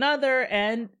led to another,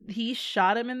 and he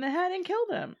shot him in the head and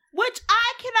killed him. Which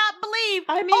I cannot believe.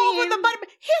 Over the butter.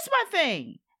 Here's my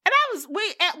thing. And Angela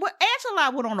and I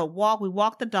went on a walk. We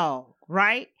walked the dog,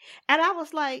 right? And I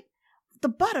was like, the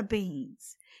butter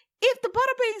beans. If the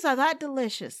butter beans are that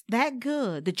delicious, that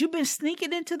good, that you've been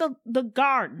sneaking into the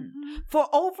garden for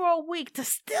over a week to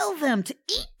steal them, to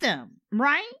eat them,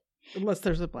 right? Unless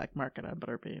there's a black market on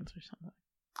butter beans or something.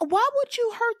 Why would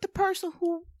you hurt the person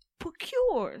who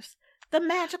procures the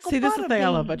magical butter beans? See, this is the thing I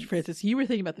love about you, Frances. You were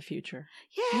thinking about the future.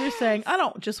 Yeah. You were saying, I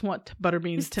don't just want butter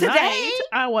beans tonight.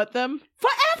 I want them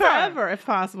forever, if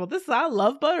possible. I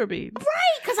love butter beans.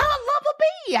 Right, because I love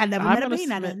a bean. I never met a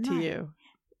bean. I'm going to submit to you.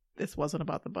 This wasn't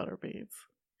about the butter beans.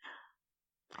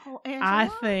 Oh, Angela? I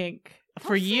think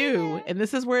for you, and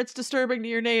this is where it's disturbing to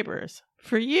your neighbors,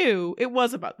 for you, it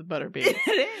was about the butter beans.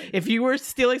 If you were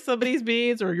stealing somebody's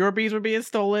beans or your beans were being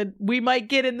stolen, we might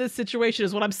get in this situation,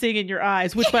 is what I'm seeing in your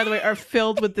eyes, which, by the way, are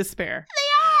filled with despair.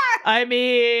 They are. I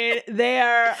mean, they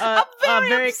are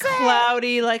very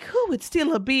cloudy, like, who would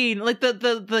steal a bean? Like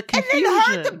the confusion. And then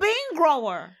hurt the bean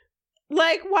grower.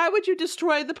 Like, why would you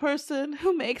destroy the person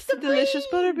who makes the delicious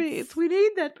butter beans? We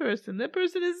need that person. That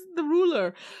person is the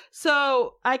ruler.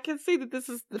 So I can see that this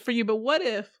is for you. But what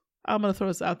if, I'm going to throw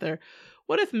this out there,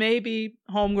 what if maybe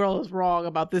Homegirl is wrong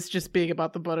about this just being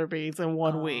about the butter beans in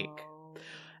 1 week?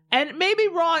 And maybe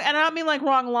wrong, and I don't mean like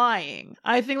wrong lying.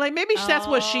 I think like maybe that's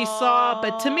what she saw,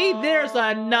 but to me, there's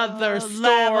another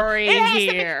story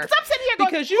here. Because I'm sitting here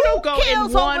going, because you don't go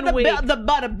in 1 week. The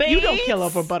butter beans. You don't kill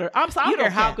over butter. I don't care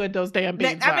how good those damn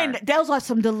beans are. I mean, those are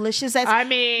some delicious. I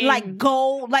mean, like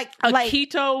gold, like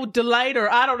keto delight, or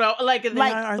I don't know, like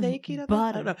are they keto?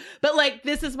 Butter. I don't know. But like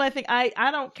this is my thing.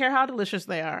 I don't care how delicious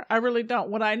they are. I really don't.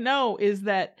 What I know is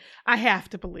that I have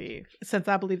to believe, since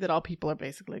I believe that all people are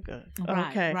basically good.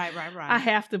 Okay. Right. I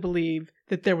have to believe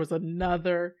that there was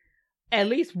another, at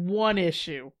least one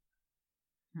issue,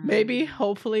 maybe,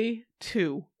 hopefully,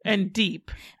 two, and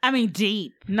deep. I mean,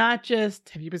 deep. Not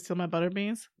just, have you been stealing my butter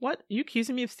beans? What? You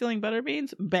accusing me of stealing butter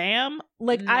beans? Bam.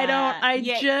 Like, You're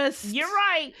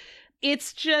right.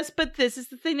 It's just, but this is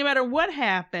the thing, no matter what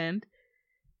happened,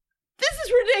 this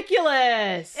is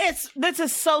ridiculous. This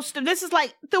is so stupid. This is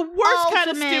like the worst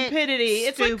kind of stupidity.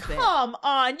 It's like, come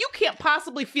on, you can't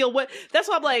possibly feel what. That's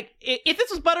why I'm like, if this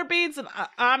was butter beans, and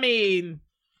I mean,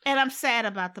 and I'm sad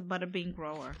about the butter bean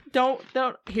grower. Don't.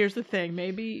 Here's the thing.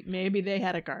 Maybe they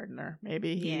had a gardener.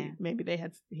 Maybe he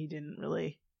didn't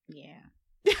really. Yeah.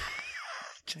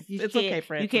 It's okay,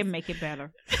 Frances. You can't make it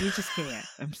better. You just can't.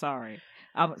 I'm sorry.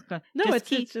 I was gonna. No,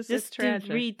 it's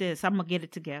tragic. Read this. I'm gonna get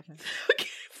it together. Okay.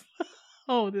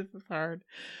 Oh, this is hard.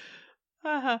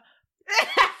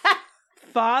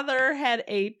 Father had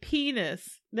a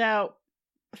penis. Now,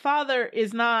 father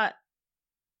is not,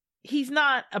 he's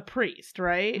not a priest,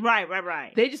 right?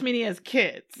 Right. They just mean he has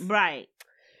kids. Right.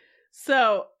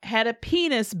 So, had a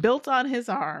penis built on his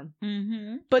arm,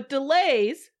 but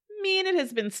delays mean it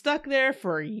has been stuck there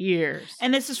for years.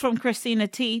 And this is from Christina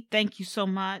T. Thank you so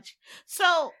much.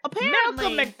 So, apparently...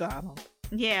 Malcolm McDonald.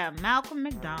 Yeah, Malcolm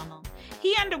McDonald.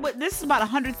 He underwent, this is about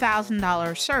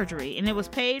 $100,000 surgery, and it was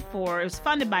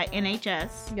funded by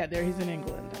NHS. Yeah, he's in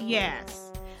England. Yes.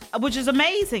 Which is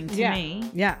amazing to me.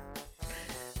 Yeah.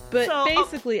 But so,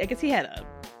 basically, I guess he had an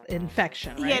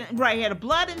infection, right? He had a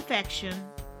blood infection,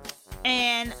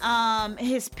 and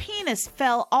his penis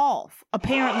fell off,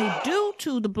 apparently due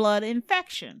to the blood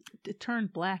infection. It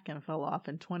turned black and fell off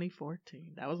in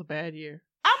 2014. That was a bad year.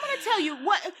 I'm going to tell you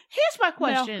what, here's my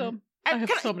question. Malcolm. I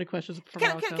have so many questions for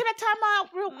Malcolm. Can I time out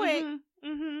real quick?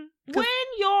 When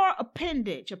your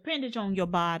appendage on your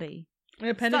body. An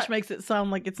appendage makes it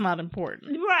sound like it's not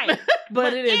important. Right.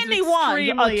 but it is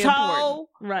extremely important.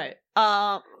 Right.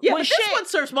 But this one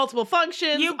serves multiple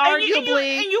functions,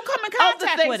 arguably. And you come in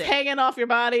contact with it. Hanging off your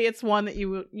body, it's one that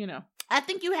you know. I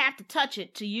think you have to touch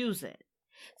it to use it.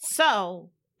 So...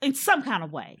 in some kind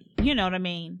of way. You know what I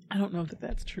mean? I don't know that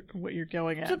that's true what you're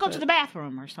going at. To go to the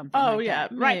bathroom or something. Oh, like yeah.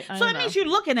 That. Right. So it means you're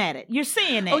looking at it. You're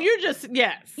seeing it. Oh, you're just,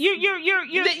 yes.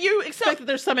 You expect that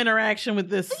there's some interaction with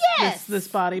this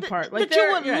body part. Like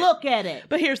that you would look at it.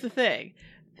 But here's the thing.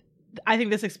 I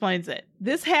think this explains it.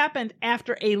 This happened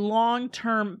after a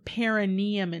long-term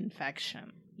perineum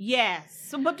infection. Yes.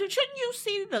 So, but shouldn't you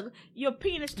see your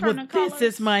penis turning colors?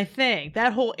 This is my thing.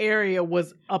 That whole area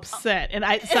was upset. And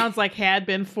it sounds like had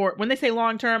been for... when they say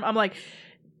long-term, I'm like...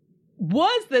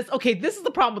 was this... okay, this is the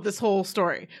problem with this whole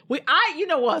story. We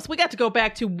got to go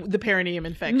back to the perineum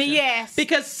infection. Yes.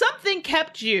 Because something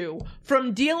kept you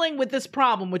from dealing with this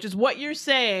problem, which is what you're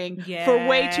saying, for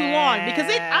way too long.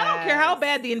 Because I don't care how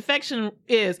bad the infection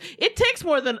is. It takes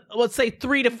more than, let's say,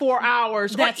 3 to 4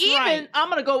 hours. That's or even, right. I'm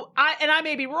going to go... I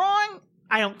may be wrong...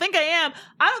 I don't think I am.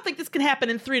 I don't think this can happen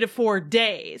in 3 to 4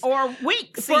 days. Or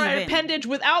weeks for an appendage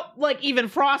without, like, even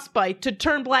frostbite to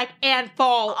turn black and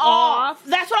fall off.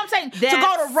 That's what I'm saying. To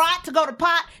go to rot, to go to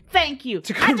pot. Thank you.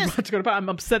 To go to pot. I'm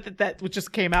upset that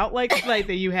just came out like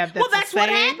that you have that. Well, that's what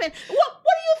happened. What do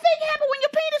you think happened when your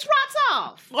penis rots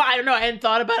off? Well, I don't know. I hadn't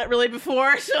thought about it really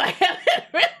before, so I haven't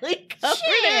really covered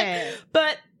it.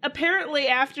 But apparently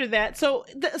after that, so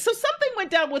something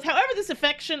went down with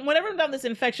whatever went down this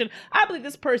infection, I believe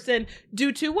this person,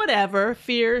 due to whatever,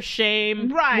 fear, shame,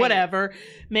 whatever,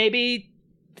 maybe,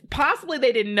 possibly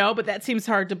they didn't know, but that seems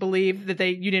hard to believe that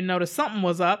you didn't notice something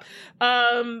was up,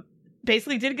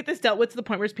 basically did get this dealt with to the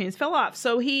point where his penis fell off.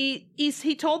 So he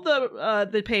told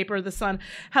the paper, The Sun,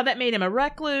 how that made him a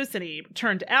recluse, and he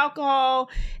turned to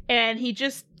alcohol, and he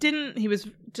was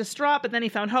distraught, but then he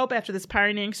found hope after this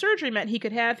pioneering surgery meant he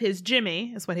could have his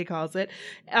Jimmy, is what he calls it,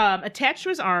 attached to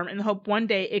his arm in the hope one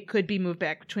day it could be moved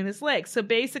back between his legs. So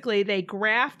basically they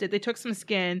took some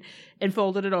skin and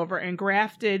folded it over and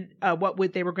grafted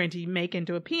they were going to make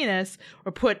into a penis,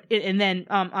 or put it, and then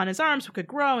on his arm so it could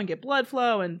grow and get blood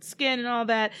flow and skin and all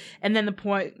that. And then the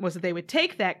point was that they would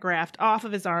take that graft off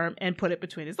of his arm and put it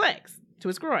between his legs, to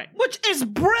his groin. Which is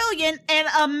brilliant and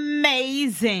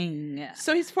amazing.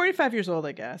 So he's 45 years old,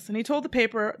 I guess. And he told the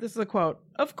paper, this is a quote,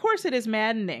 "Of course it is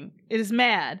maddening. It is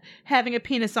mad having a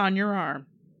penis on your arm.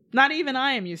 Not even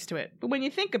I am used to it. But when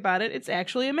you think about it, it's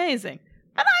actually amazing."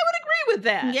 And I would agree with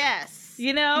that. Yes.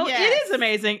 It is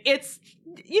amazing. It's,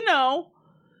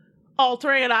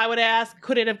 altering, and I would ask,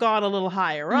 could it have gone a little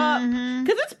higher up?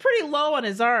 Because it's pretty low on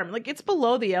his arm. Like, it's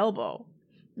below the elbow.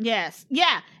 Yes.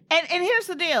 Yeah. And here's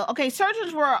the deal. Okay,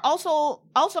 surgeons were also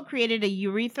created a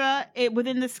urethra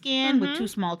within the skin with 2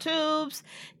 small tubes.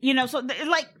 So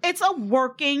it's a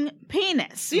working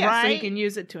penis, right? So you can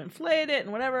use it to inflate it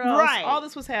and whatever else. Right. All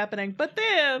this was happening. But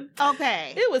then,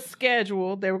 it was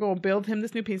scheduled. They were going to build him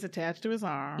this new piece attached to his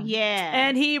arm. Yeah.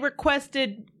 And he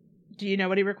requested, do you know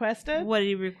what he requested? What did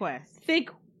he request?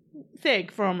 Think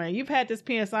for a minute. You've had this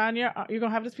penis on you're going to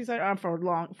have this piece on your arm for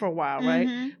a while,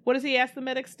 right? What does he ask the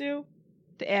medics do?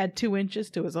 To add 2 inches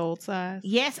to his old size.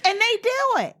 Yes, and they do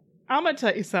it. I'm gonna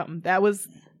tell you something. That was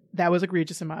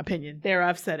egregious in my opinion. There,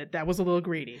 I've said it. That was a little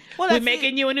greedy. Well, we're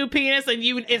making you a new penis and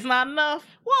it's not enough.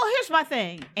 Well, here's my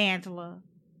thing, Angela.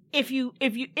 If you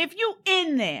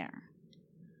in there,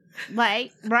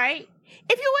 right?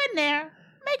 If you in there,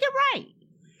 make it right.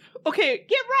 Okay,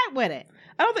 get right with it.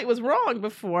 I don't think it was wrong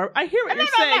before. I hear what you're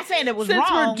saying. I'm not saying it was Since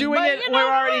wrong. Since we're doing it, we're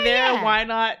already there. Yeah. Why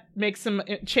not make some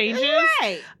changes?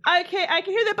 Right. I can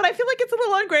hear that, but I feel like it's a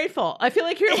little ungrateful. I feel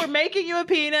like here we're making you a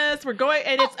penis. We're going,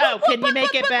 and it's can you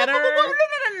make it better?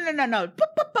 No.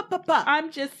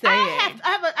 I'm just saying.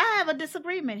 I have a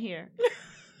disagreement here.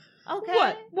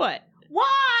 Okay. What?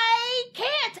 Why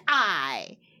can't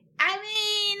I? I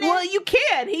mean, well, you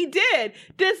can. He did.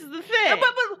 This is the thing.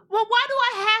 But why do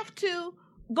I have to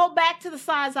go back to the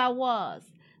size I was?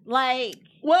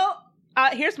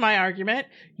 Here's my argument.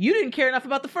 You didn't care enough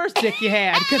about the first dick you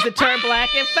had because it turned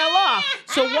black and fell off.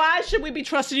 So why should we be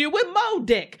trusting you with more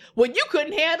dick when you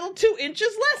couldn't handle 2 inches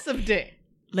less of dick?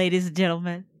 Ladies and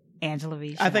gentlemen, Angela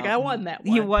V. I think I won that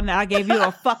one. You won. I gave you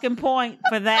a fucking point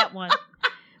for that one.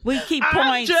 We keep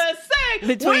points. I'm just saying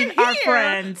between our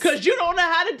friends because you don't know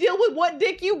how to deal with what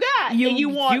dick you got.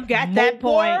 You got that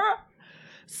point.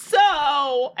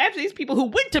 So, after these people who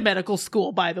went to medical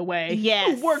school, by the way,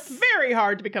 yes, who worked very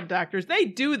hard to become doctors, they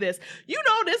do this. You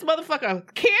know, this motherfucker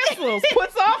cancels,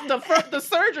 puts off the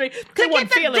surgery because he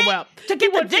wasn't feeling well. To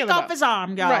get the dick off his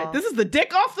arm, y'all. Right. This is the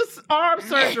dick off the arm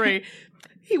surgery.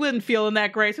 He wasn't feeling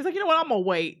that great. So he's like, you know what? I'm going to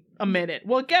wait a minute.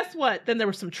 Well, guess what? Then there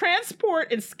was some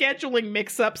transport and scheduling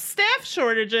mix-ups, staff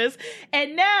shortages,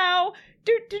 and now,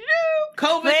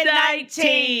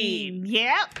 COVID-19.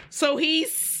 Yep. So he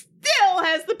still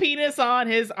has the penis on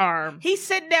his arm. He's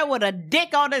sitting there with a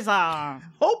dick on his arm,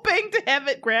 hoping to have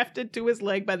it grafted to his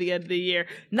leg by the end of the year.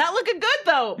 Not looking good,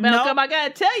 though, Malcolm. Nope. I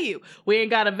gotta tell you, we ain't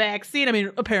got a vaccine. I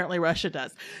mean, apparently Russia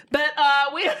does, but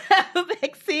we don't have a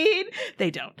vaccine.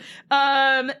 They don't.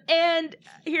 And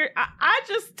here, I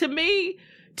just to me,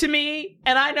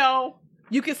 and I know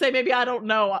you can say maybe I don't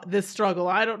know this struggle.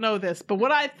 I don't know this, but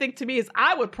what I think to me is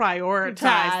I would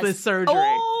prioritize this surgery.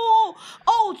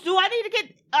 Oh, do I need to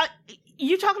get?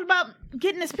 You talking about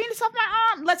getting his penis off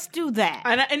my arm? Let's do that.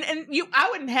 And I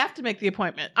wouldn't have to make the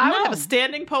appointment. I would have a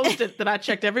standing post-it that I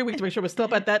checked every week to make sure it was still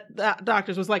up at that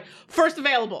doctor's. Was like first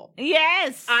available.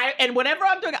 Yes. And whatever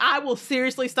I'm doing, I will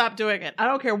seriously stop doing it. I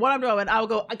don't care what I'm doing. I will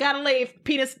go. I gotta leave.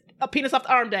 Penis off the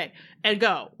arm day and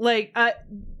go.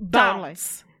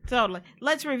 Bounce. Totally.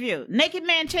 Let's review. Naked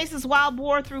man chases wild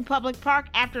boar through public park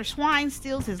after swine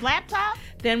steals his laptop.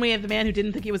 Then we have the man who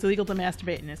didn't think it was illegal to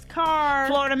masturbate in his car.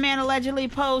 Florida man allegedly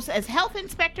posed as health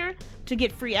inspector to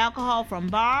get free alcohol from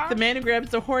bar. The man who grabs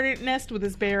the hornet nest with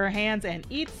his bare hands and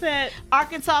eats it.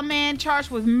 Arkansas man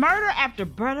charged with murder after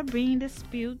butterbean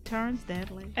dispute turns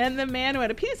deadly. And the man who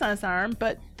had a penis on his arm,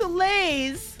 but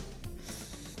delays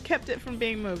kept it from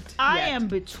being moved. I am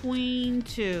between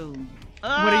two. What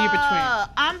are you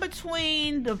between? I'm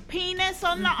between the penis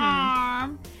on the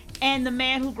arm and the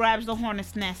man who grabs the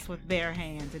hornet's nest with bare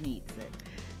hands and eats it.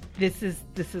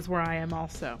 This is where I am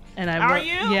also. And Are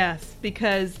you? Yes,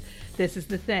 because this is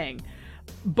the thing.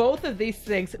 Both of these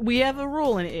things, we have a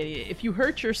rule in Idiot. If you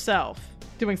hurt yourself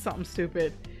doing something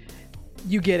stupid,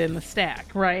 you get in the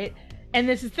stack, right? And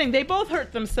this is the thing. They both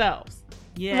hurt themselves.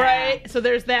 Yeah. Right? So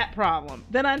there's that problem.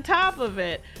 Then on top of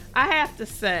it, I have to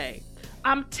say,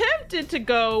 I'm tempted to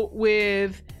go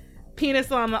with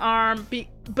penis on the arm,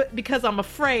 but because I'm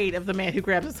afraid of the man who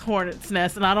grabs his hornet's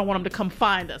nest, and I don't want him to come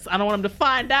find us. I don't want him to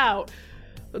find out.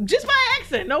 Just by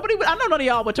accident. I know none of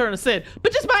y'all would turn us in,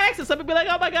 but just by accident, some people be like,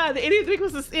 oh my God, the idiot week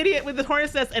was this idiot with the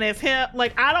hornet's nest, and it's him.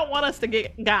 Like, I don't want us to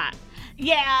get got.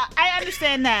 Yeah, I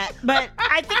understand that, but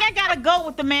I think I gotta go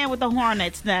with the man with the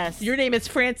hornet's nest. Your name is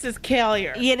Francis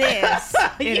Callier. It is.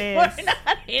 It is. You're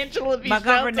not Angela V. My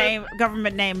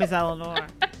government name is Eleanor.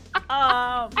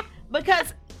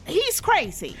 Because he's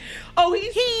crazy. Oh,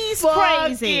 he's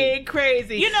crazy.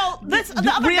 Crazy. You know,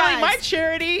 the other really, guys.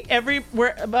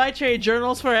 my charity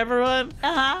Journals for Everyone.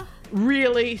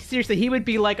 Really, seriously, he would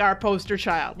be like our poster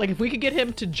child. Like if we could get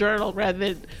him to journal rather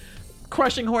than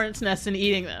crushing hornets' nests and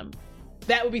eating them.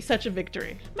 That would be such a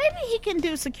victory. Maybe he can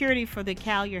do security for the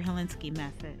Kalyer-Helinsky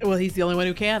method. Well, he's the only one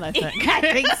who can, I think. I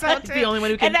think so, too. He's the only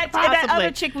one who can possibly. And that other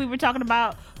chick we were talking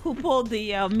about who pulled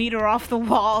the meter off the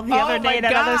wall the other day.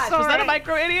 That other story. Was that a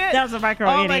micro idiot? That was a micro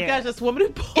idiot. Oh, my gosh. This woman who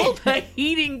pulled a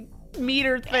heating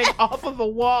meter thing off of a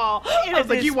wall. I was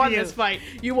like, you won this fight.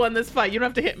 You won this fight. You don't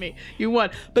have to hit me. You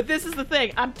won. But this is the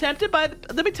thing. I'm tempted by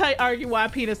let me argue why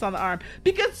penis on the arm.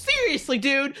 Because seriously,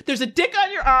 dude, there's a dick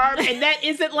on your arm and that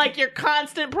isn't like your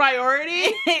constant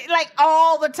priority. Like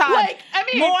all the time. Like, I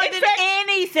mean, more than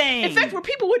anything. In fact, where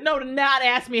people would know to not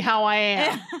ask me how I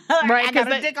am. Right? I got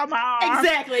a dick on my arm.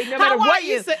 Exactly. No matter what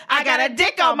you say, I got a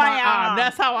dick on my arm.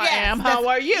 That's how I am. How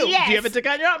are you? Yes. Do you have a dick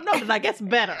on your arm? No, then I guess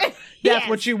better. That's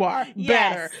what you are.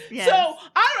 Better. Yes. So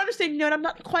I don't understand. You know what? I'm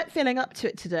not quite feeling up to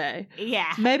it today.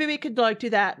 Yeah. Maybe we could do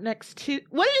that next Tuesday.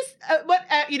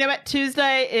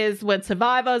 Tuesday is when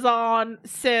Survivor's on.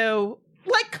 So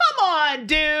come on,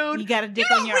 dude. You got a dick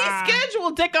on your arm.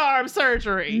 Reschedule dick arm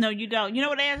surgery. No, you don't. You know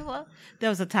what, Angela?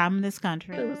 There was a time in this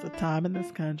country. There was a time in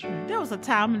this country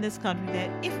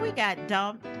that if we got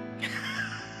dumped.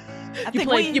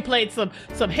 You played some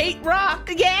hate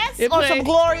rock, yes, or some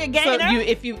Gloria Gaynor. So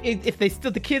if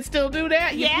the kids still do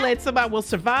that, you played some I Will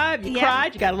Survive. You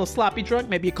cried, you got a little sloppy drunk.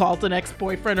 Maybe you called an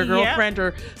ex-boyfriend or girlfriend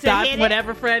or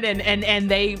whatever friend, and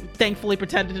they thankfully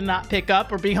pretended to not pick up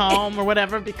or be home or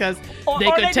whatever because they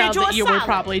could tell that you were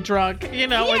probably drunk, or they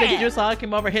did you a solid,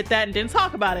 came over, hit that, and didn't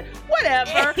talk about it.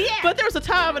 Whatever. But there was a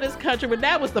time in this country when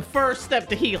that was the first step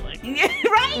to healing.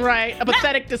 Right. A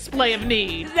pathetic display of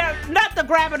need. Not the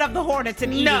grabbing of the hornets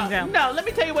and eating them. No, let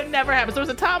me tell you what never happens. There was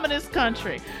a time in this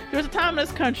country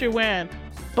when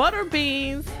butter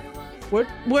beans were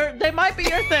they might be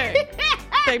your thing.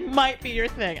 They might be your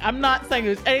thing. I'm not saying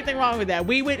there's anything wrong with that.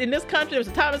 We went in this country, there was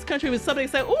a time in this country when somebody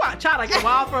said, "Ooh, child, I get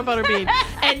wild for a butter bean."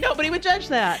 And nobody would judge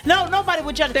that. No, nobody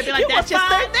would judge. They'd be like, that's just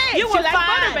their thing. You were like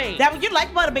butter beans. You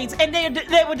like butter beans, and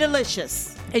they were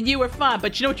delicious. And you were fine,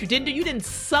 but you know what you didn't do? You didn't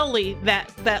sully that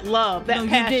love, that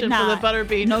passion for the butter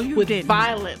bean with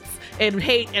violence and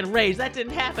hate and rage. That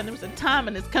didn't happen. There was a time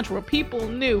in this country where people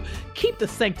knew, keep the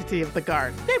sanctity of the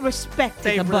garden. They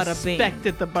respected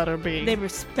the butter bean. They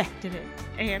respected it.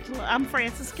 Angela, I'm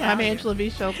Francis Callier. I'm Angela V.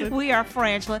 Shelton. We are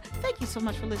Frangela. Thank you so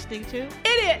much for listening to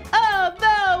Idiot of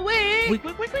the Week.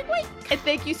 Week. And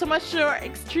thank you so much to our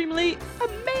extremely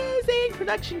amazing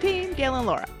production team, Gail and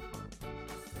Laura.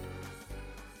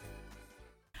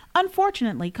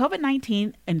 Unfortunately,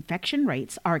 COVID-19 infection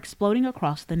rates are exploding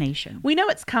across the nation. We know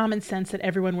it's common sense that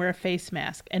everyone wear a face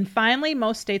mask, and finally,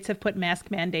 most states have put mask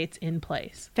mandates in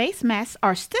place. Face masks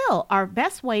are still our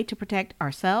best way to protect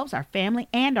ourselves, our family,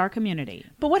 and our community.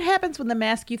 But what happens when the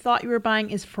mask you thought you were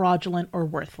buying is fraudulent or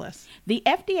worthless? The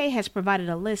FDA has provided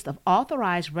a list of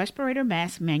authorized respirator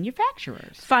mask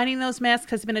manufacturers. Finding those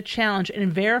masks has been a challenge,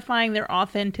 and verifying their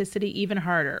authenticity even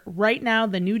harder. Right now,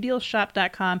 the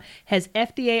NewDealShop.com has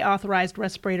FDA FDA-authorized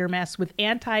respirator masks with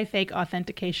anti-fake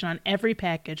authentication on every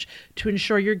package to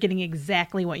ensure you're getting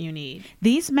exactly what you need.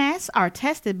 These masks are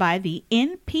tested by the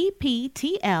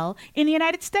NPPTL in the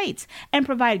United States and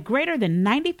provide greater than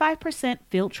 95%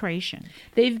 filtration.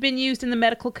 They've been used in the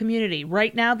medical community.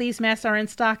 Right now, these masks are in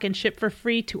stock and shipped for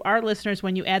free to our listeners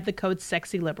when you add the code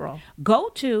SEXYLIBERAL. Go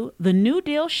to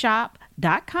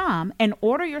thenewdealshop.com and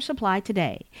order your supply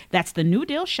today. That's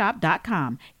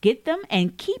thenewdealshop.com. Get them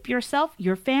and keep yourself,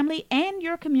 your family, and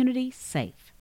your community safe.